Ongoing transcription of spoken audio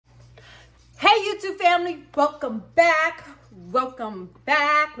Hey YouTube family, welcome back. Welcome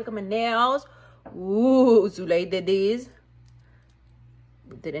back. Look at my nails. Ooh, Zulay did these.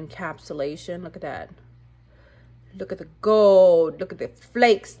 Did encapsulation. Look at that. Look at the gold. Look at the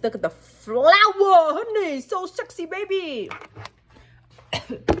flakes. Look at the flower. Honey, so sexy, baby.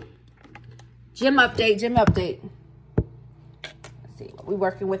 Gym update, gym update. Let's see what we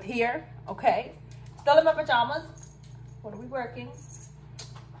working with here. Okay. Still in my pajamas. What are we working?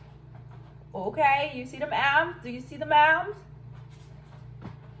 Okay, you see them abs? Do you see them abs?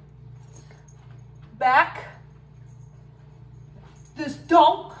 Back. This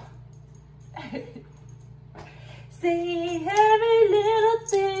donk. Say every little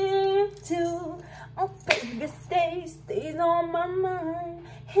thing too. Oh baby, stays on my mind.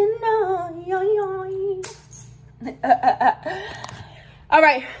 And on yo. All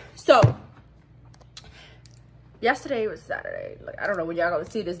right, so yesterday was Saturday. Like, I don't know when y'all gonna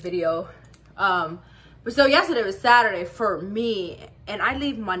see this video. But so yesterday was Saturday for me, and I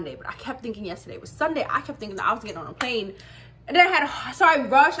leave Monday, but I kept thinking yesterday was Sunday. I kept thinking that I was getting on a plane, and then I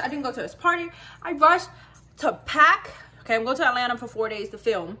rushed. I didn't go to this party. I rushed to pack. Okay, I'm going to Atlanta for 4 days to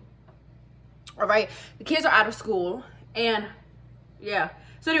film. All right, the kids are out of school, and yeah.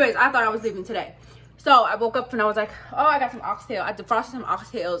 So anyways, I thought I was leaving today. So I woke up and I was like, oh, I got some oxtail. I defrosted some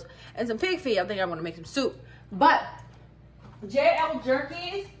oxtails and some pig feet. I think I'm gonna make some soup. But JL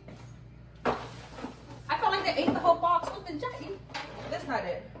jerkies, I felt like they ate the whole box with the Jayy. That's not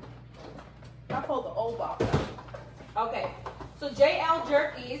it. I pulled the old box out. Okay, so JL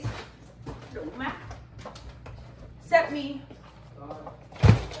jerkies sent me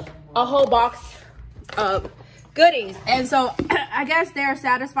a whole box of goodies, and so I guess they're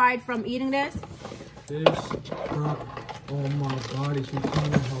satisfied from eating this. This on my body, she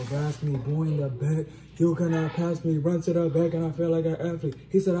came and harassed me, boy in the back. You cannot pass me, run to the back, and I feel like an athlete.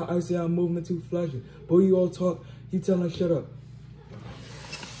 He said, I see I'm moving too flashy. Boy, you all talk, you tell him shut up.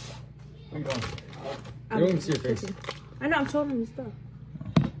 What are you doing? You don't even see your face. I know, I'm showing him stuff.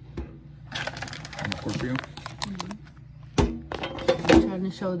 I'm a Scorpio. I'm trying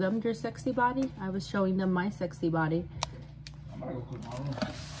to show them your sexy body. I was showing them my sexy body. I'm gonna go clean my room.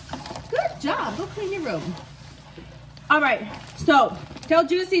 Good job. Go clean your room. All right. So tell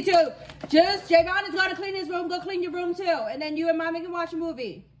Juicy too. Just Javon is gonna clean his room. Go clean your room too, and then you and Mommy can watch a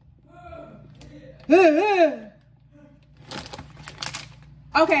movie.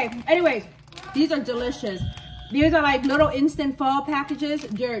 Okay. Anyways, these are delicious. These are like little instant fall packages.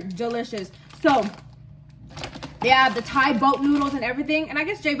 They're delicious. So they have the Thai boat noodles and everything. And I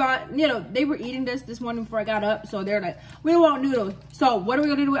guess Javon, you know, they were eating this morning before I got up. So they're like, we don't want noodles. So what are we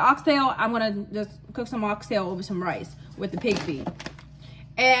gonna do with oxtail? I'm gonna just cook some oxtail over some rice with the pig feet.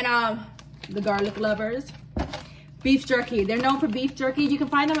 And the garlic lovers, beef jerky. They're known for beef jerky. You can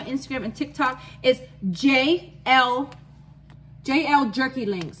find them on Instagram and TikTok. It's JL Jerky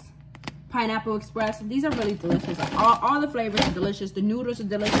Links. Pineapple Express. These are really delicious. All the flavors are delicious. The noodles are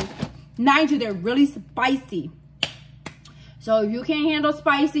delicious. Mind you, they're really spicy. So if you can't handle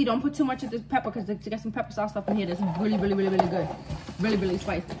spicy, don't put too much of this pepper, because to get some pepper sauce stuff in here that's really, really, really, really good. Really, really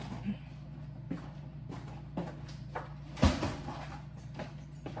spicy.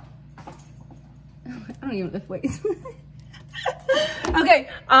 I don't even lift weights. Okay,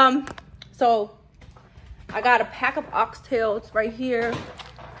 so I got a pack of oxtails right here,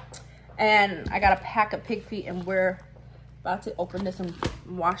 and I got a pack of pig feet, and we're about to open this and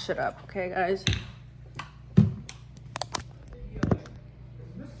wash it up. Okay, guys.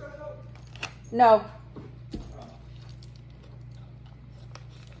 No.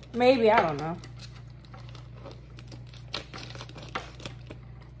 Maybe, I don't know.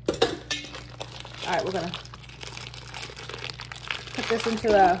 All right, we're gonna put this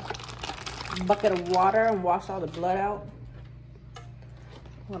into a bucket of water and wash all the blood out.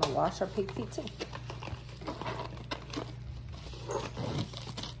 I'm gonna wash our pig feet too.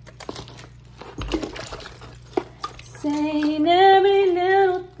 Saying every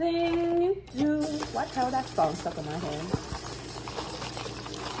little thing you do. Watch how that song stuck in my head.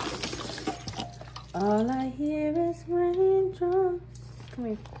 All I hear is raindrops. Come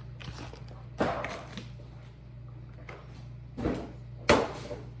here.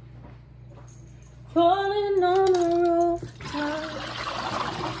 Falling on the rooftop.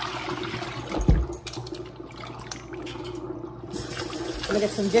 I'm gonna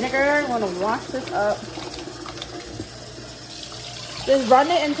get some vinegar. I want to wash this up. Just run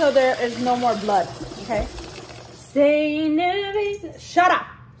it until there is no more blood, okay? Saying everything. Shut up.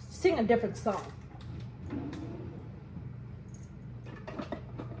 Sing a different song.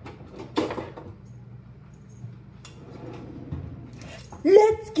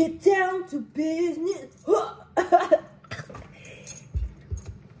 Let's get down to business.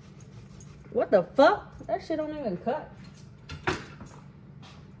 What the fuck? That shit don't even cut.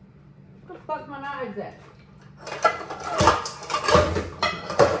 Where the fuck my knives at?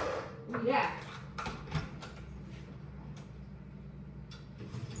 Yeah.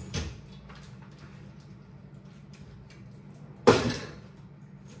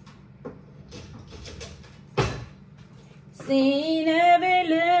 Seen every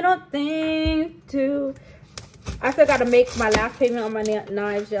little thing too. I still gotta make my last payment on my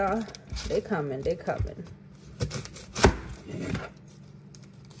knives, y'all. They coming, they coming.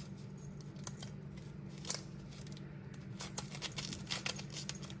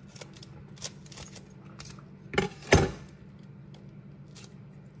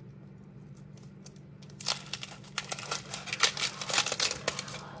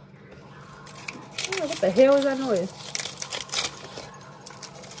 Oh, what the hell is that noise?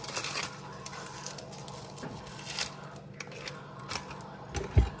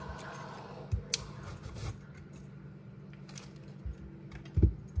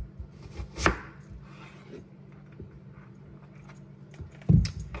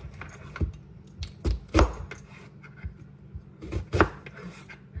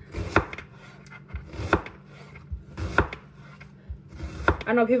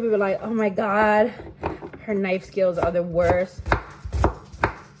 I know people be like, oh my God, her knife skills are the worst.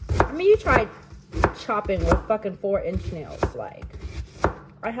 I mean, you tried chopping with fucking 4-inch nails. Like,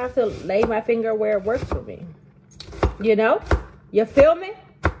 I have to lay my finger where it works for me. You know? You feel me?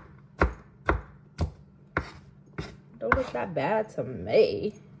 Don't look that bad to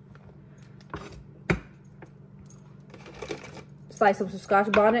me. Slice some Scotch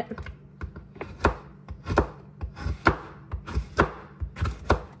bonnet.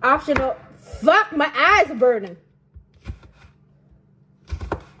 Optional. Fuck, my eyes are burning.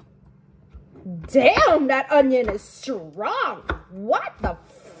 Damn, that onion is strong. What the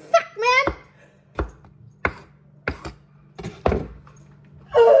fuck, man?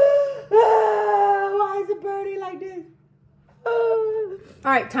 Why is it burning like this? All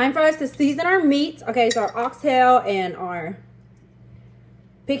right, time for us to season our meat. Okay, so our oxtail and our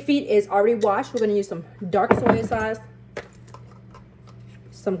pig feet is already washed. We're gonna use some dark soy sauce,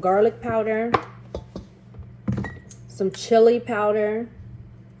 some garlic powder, some chili powder,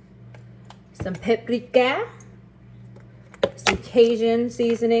 some paprika, some Cajun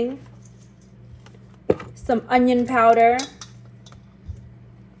seasoning, some onion powder,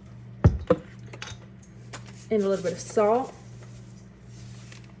 and a little bit of salt,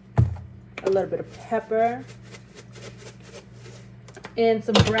 a little bit of pepper, and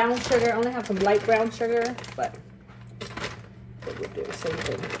some brown sugar. I only have some light brown sugar, but it would do the same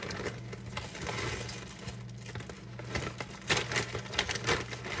thing.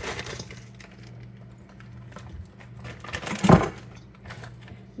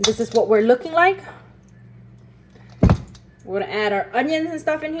 This is what we're looking like. We're gonna add our onions and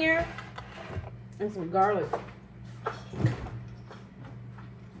stuff in here and some garlic.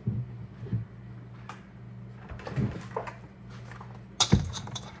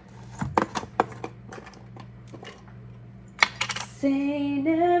 Sing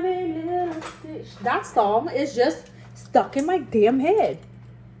every little stitch. That song is just stuck in my damn head.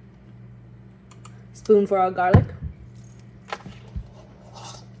 Spoon for our garlic.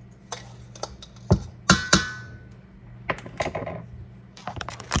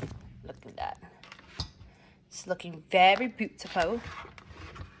 Look at that. It's looking very beautiful.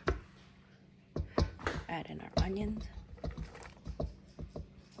 Add in our onions.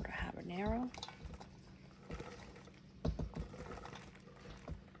 Or habanero.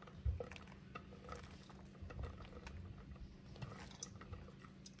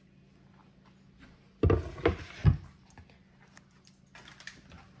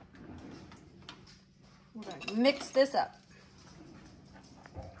 Mix this up.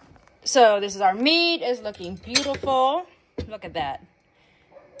 So this is our meat. It's looking beautiful. Look at that.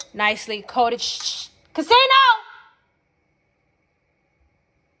 Nicely coated. Shh. Casino!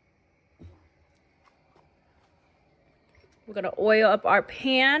 We're going to oil up our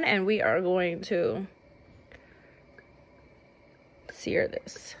pan and we are going to sear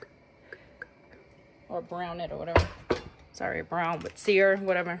this. Or brown it or whatever. Sorry, brown, but sear,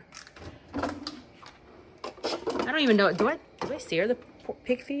 whatever. I don't even know. Do I sear the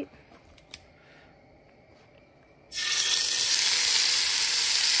pig feet?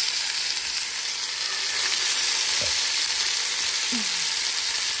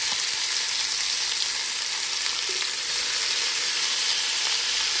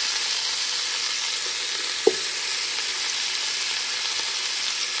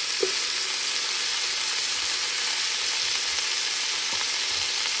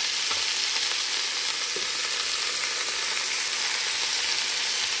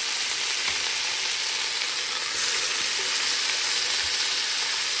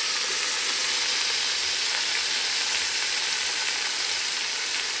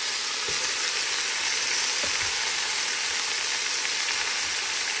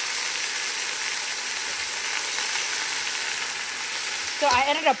 So I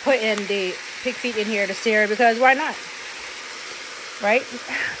ended up putting the pig feet in here to sear because why not? Right?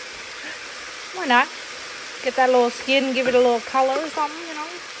 Why not? Get that little skin, give it a little color or something, you know?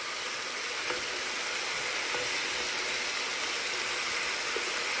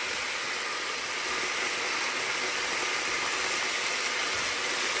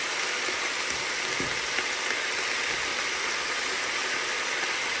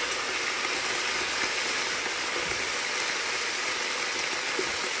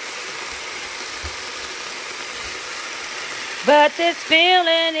 But this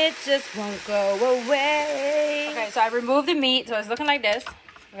feeling, it just won't go away. Okay, so I removed the meat, so it's looking like this.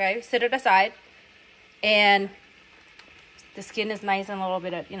 Okay, set it aside. And the skin is nice and a little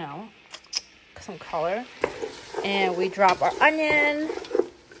bit of, you know, some color. And we drop our onion.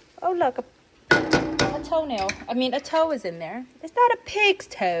 Oh, look, a toenail. I mean, a toe is in there. Is that a pig's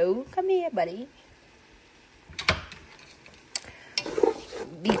toe? Come here, buddy.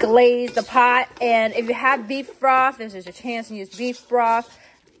 Deglaze the pot, and if you have beef broth, this is your chance to use beef broth.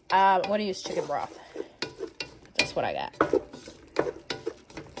 I'm going to use chicken broth. That's what I got.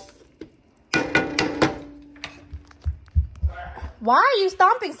 Why are you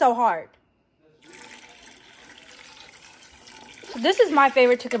stomping so hard? This is my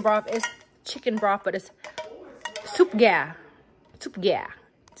favorite chicken broth. It's chicken broth, but it's soup gà. Soup gà.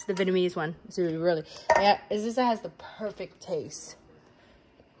 It's the Vietnamese one. It's really, yeah. This has the perfect taste.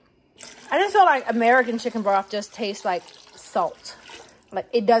 I just feel like American chicken broth just tastes like salt. Like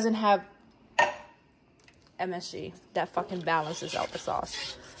it doesn't have MSG that fucking balances out the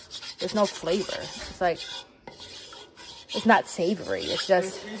sauce. There's no flavor. It's like, it's not savory. It's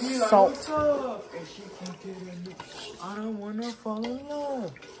just salt. I don't want to fall in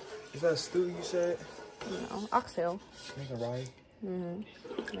love. Is that stew you said? No, oxtail. Make a rye.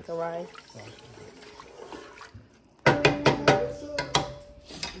 Mm-hmm. Make a rye.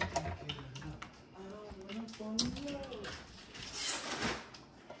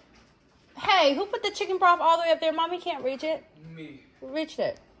 Hey, who put the chicken broth all the way up there? Mommy can't reach it. Me. Who reached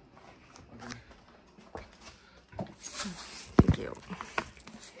it? Thank you.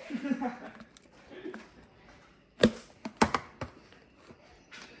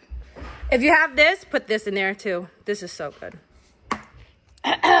 If you have this, put this in there too. This is so good.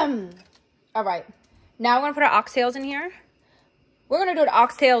 All right. Now we're going to put our oxtails in here. We're going to do the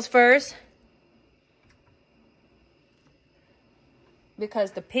oxtails first,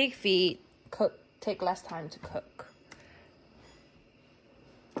 because the pig feet take less time to cook.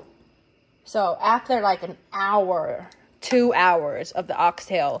 So after like an hour, 2 hours of the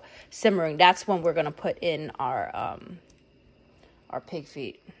oxtail simmering, that's when we're going to put in our pig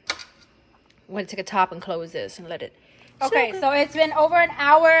feet. I'm going to take a top and close this and let it. Okay, so it's been over an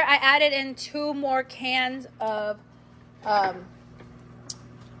hour. I added in 2 more cans of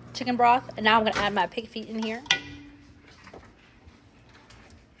chicken broth, and now I'm going to add my pig feet in here.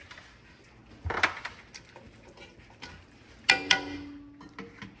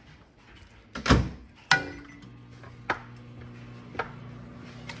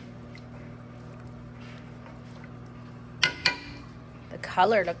 The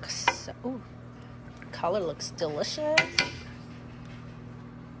color looks so, ooh, color looks delicious.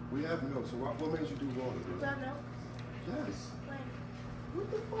 We have milk, so what made you do water? You got milk? Yes. When?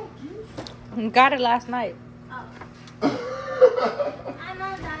 What the fuck, you? Got it last night. Oh. I'm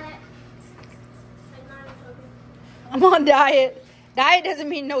on diet. Like not even sugar. I'm on diet. Diet doesn't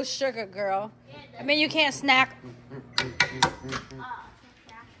mean no sugar, girl. Yeah, it does. I mean, you can't snack.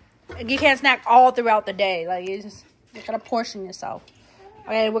 Yeah. You can't snack all throughout the day. Like, you gotta portion yourself.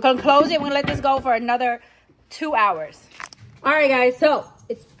 Okay, we're gonna close it. We're gonna let this go for another 2 hours. All right, guys. So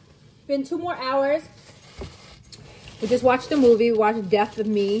it's been 2 more hours. We just watched the movie. We watched Death of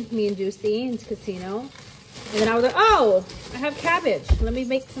Me and Juicy in Casino. And then I was like, oh, I have cabbage. Let me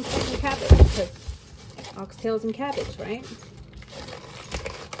make some fucking cabbage. Because oxtails and cabbage, right?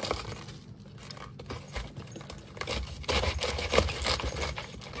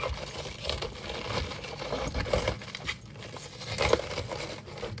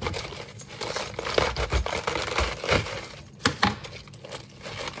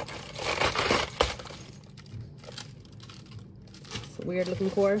 Weird looking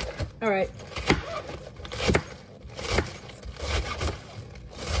core. All right.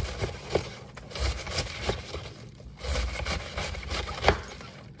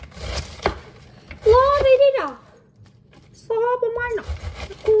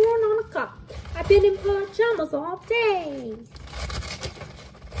 I've been in pajamas all day.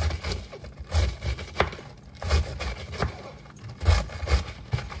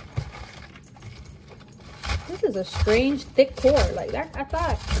 This is a strange thick cord. Like that, I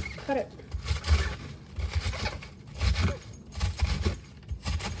thought. Cut it.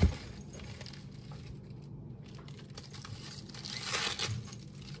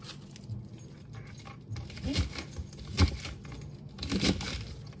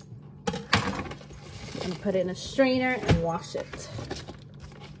 And put it in a strainer and wash it.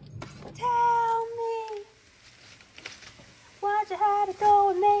 Tell me what you had to do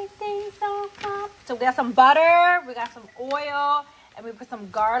and make things so calm. So we got some butter, we got some oil, and we put some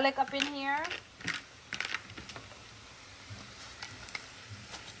garlic up in here.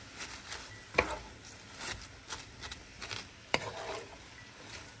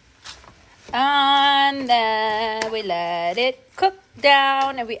 And then we let it cook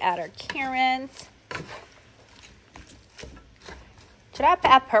down and we add our currants. Should I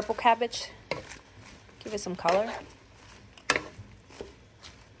add purple cabbage? Give it some color.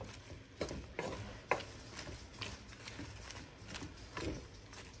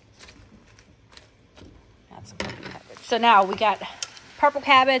 Add some purple cabbage. So now we got purple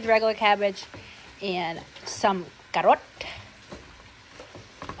cabbage, regular cabbage, and some carrot.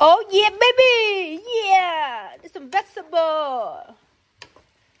 Oh yeah, baby! Yeah! There's some vegetable.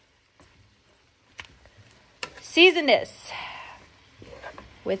 Season this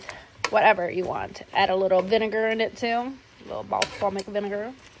with whatever you want. Add a little vinegar in it too. A little balsamic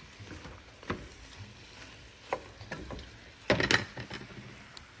vinegar.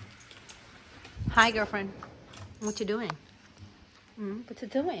 Hi, girlfriend. What you doing? What you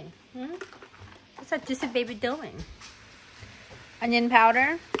doing? What's that juicy baby doing? Onion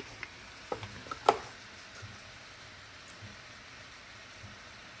powder.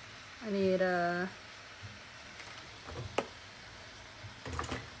 I need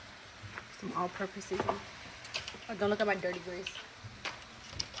some all-purpose seasoning. Oh, don't look at my dirty grease.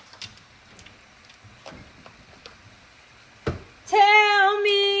 Tell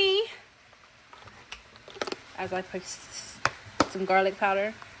me. As I put some garlic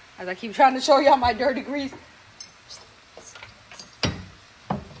powder. As I keep trying to show y'all my dirty grease.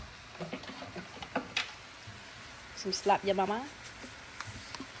 Some slap ya mama.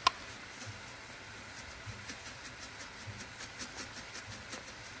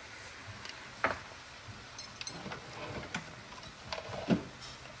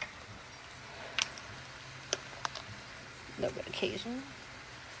 A little bit of Cajun.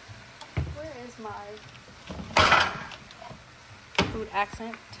 Where is my food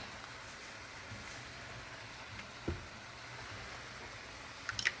accent?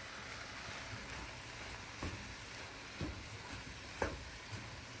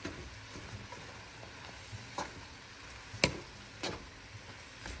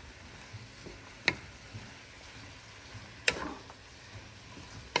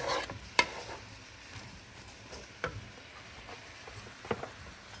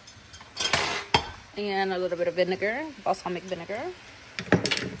 And a little bit of vinegar, balsamic vinegar.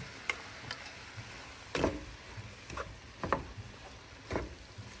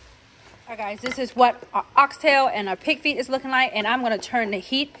 Alright guys, this is what our oxtail and our pig feet is looking like, and I'm going to turn the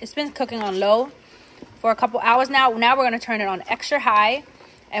heat. It's been cooking on low for a couple hours now. Now we're going to turn it on extra high,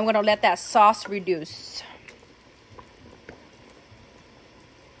 and we're going to let that sauce reduce.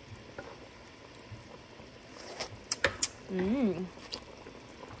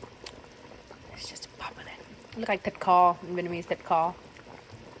 Look like thịt kho, in Vietnamese thịt kho.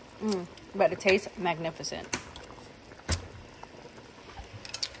 But it tastes magnificent.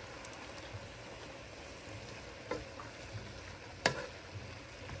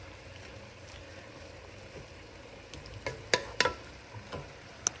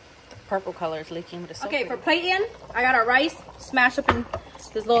 The purple color is leaking, but it's so pretty. For plating, I got our rice smashed up in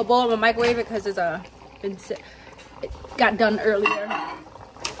this little bowl. I'm gonna microwave it because it got done earlier.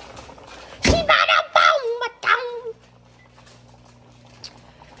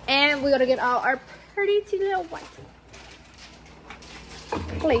 And we're gonna get all our pretty little white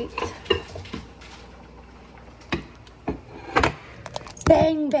plate.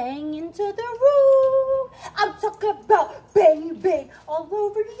 Bang, bang into the room. I'm talking about bang, bang all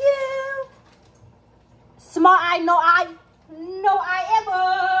over you. Small eye, no eye, no eye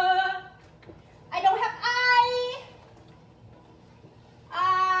ever. I don't have eye.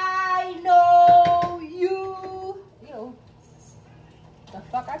 I know you. Ew. The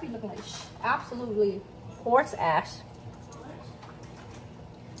fuck, I be looking like absolutely horse ass.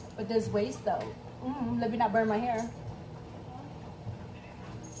 But this waist though, let me not burn my hair.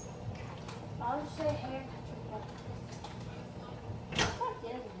 I'll say hair.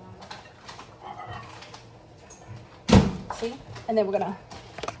 See? And then we're gonna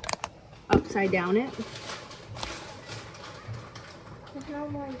upside down it. No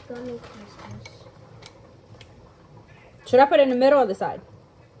more gummy Christmas. Should I put it in the middle or the side?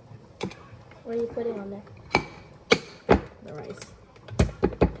 What are you putting on there? The rice.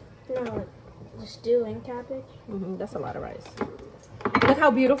 No, the stew and cabbage. That's a lot of rice. Look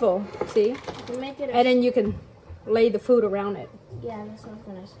how beautiful. See? You make it. And then you can lay the food around it. Yeah, that's what I'm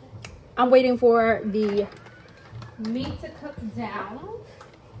gonna say. I'm waiting for the meat to cook down.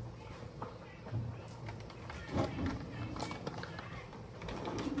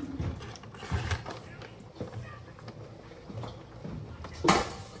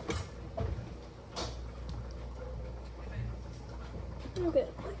 Okay.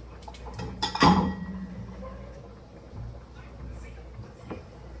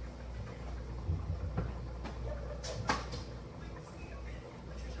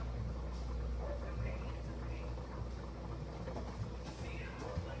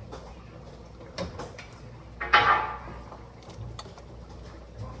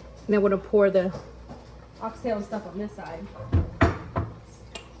 And then we're gonna pour the oxtail and stuff on this side.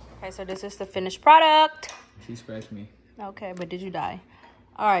 Okay, so this is the finished product. She scratched me. Okay, but did you die?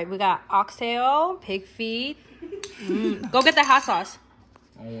 All right, we got oxtail, pig feet. Go get the hot sauce.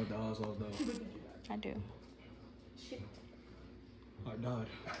 I don't want the hot sauce though. I do. I died.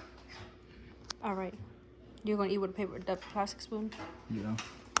 All right. You're gonna eat with the plastic spoon? Yeah.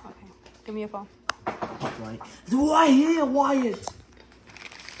 Okay. Give me your phone. Right. Do I hear Wyatt?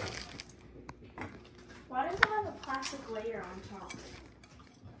 Why does it have a plastic layer on top?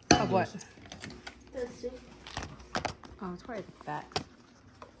 Of what? The soup. Oh, it's probably fat.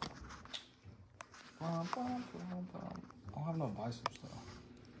 I don't have no biceps though.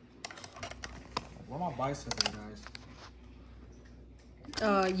 Where are my biceps at,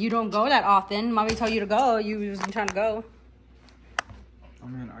 guys? You don't go that often. Mommy told you to go. You wasn't trying to go. I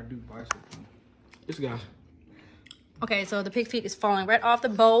mean, I do biceps. This guy. Okay, so the pig feet is falling right off the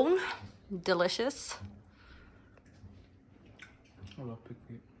bone. Delicious. I love pig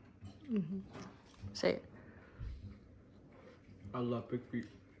feet. Say it. I love pig feet.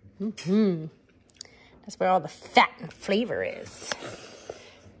 That's where all the fat and flavor is.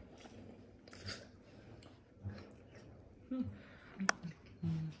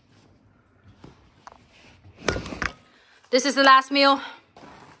 This is the last meal.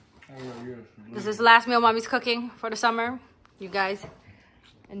 Oh, yes. This is the last meal Mommy's cooking for the summer. You guys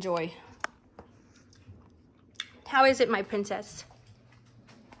enjoy. How is it, my princess?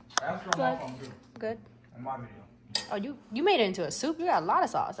 Ask her mom I'm good. Good. On my video. Oh, you made it into a soup. You got a lot of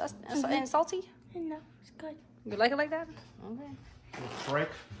sauce. That's and salty. No, it's good. You like it like that? Okay. Frick.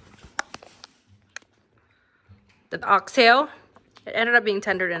 The oxtail, it ended up being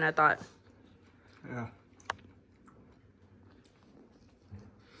tenderer than I thought. Yeah.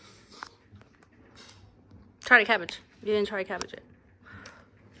 Try the cabbage. You didn't try cabbage yet.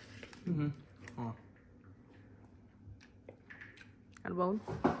 Oh. Got a bone?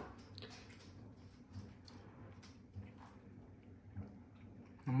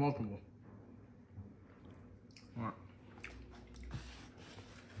 Multiple. What?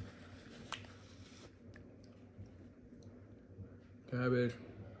 Cabbage.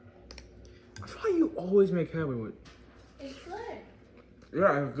 I feel like you always make cabbage with. It's good.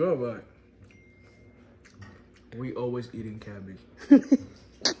 Yeah, it's good, but we always eating cabbage.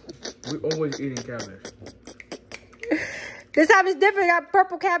 We always eating cabbage. This time is different. Got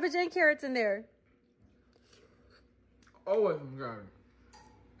purple cabbage and carrots in there. Always cabbage.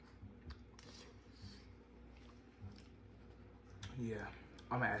 Yeah,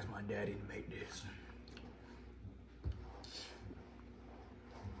 I'm gonna ask my daddy to make this.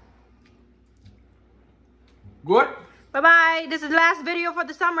 Good? Bye-bye. This is the last video for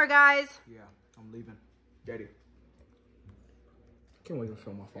the summer, guys. Yeah, I'm leaving. Daddy. Can't wait to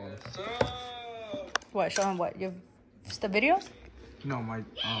show my father. What? Show him what? Your the videos? No, my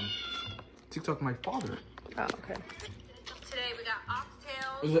TikTok, my father. Oh, okay. Today we got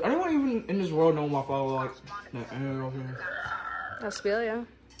oxtails. Is there anyone even in this world know my father like that? Anyone over here? That's Bill, yeah.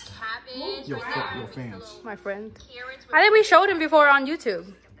 Cabbage. Your fans. My friend. I think we showed him before on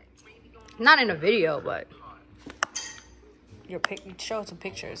YouTube. Not in a video, but show some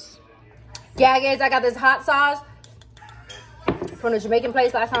pictures. Yeah, guys, I got this hot sauce from the Jamaican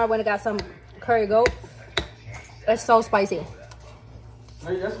place. Last time I went and got some curry goat. It's so spicy.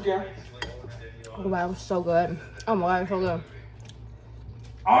 Hey, that's Jerry. Oh wow, it's so good. Oh my god, it's so good.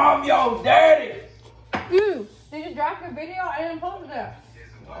 I'm your daddy. Did you drop your video? I didn't post it.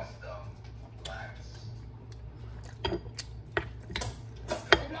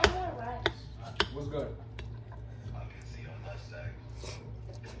 There's no more rice. What's good?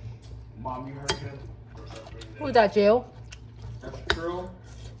 Mom, you heard him? Who's that, Jill? That's true. girl,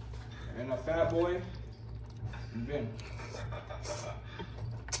 and a fat boy, and Ben.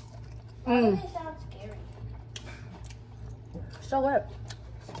 Why do they sound scary? So what?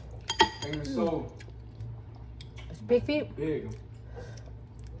 And it's so It's Pigfeet. big.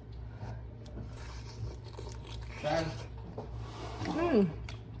 Man, Mmm.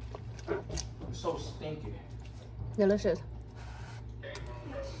 it's so stinky. Delicious.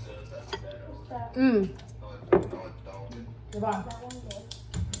 What's that? Mmm. That one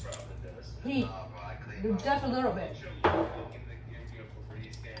good? Heat. Just a little bit.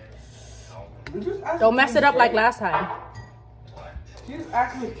 Don't mess it up like last time. He's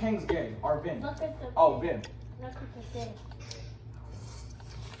actually King's gay, or Ben. Look at the Oh, Ben. look at the thing.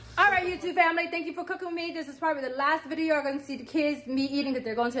 All right, YouTube family, thank you for cooking with me. This is probably the last video you're going to see the kids, me eating, because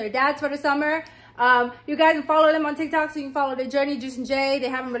they're going to their dad's for the summer. You guys can follow them on TikTok, so you can follow their journey, Juice and Jay. They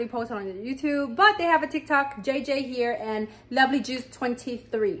haven't really posted on their YouTube, but they have a TikTok, JJ here, and Lovely Juice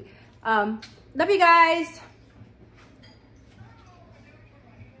 23. Love you guys.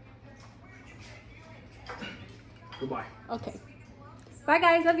 Goodbye. Okay. Bye,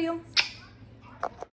 guys. Love you.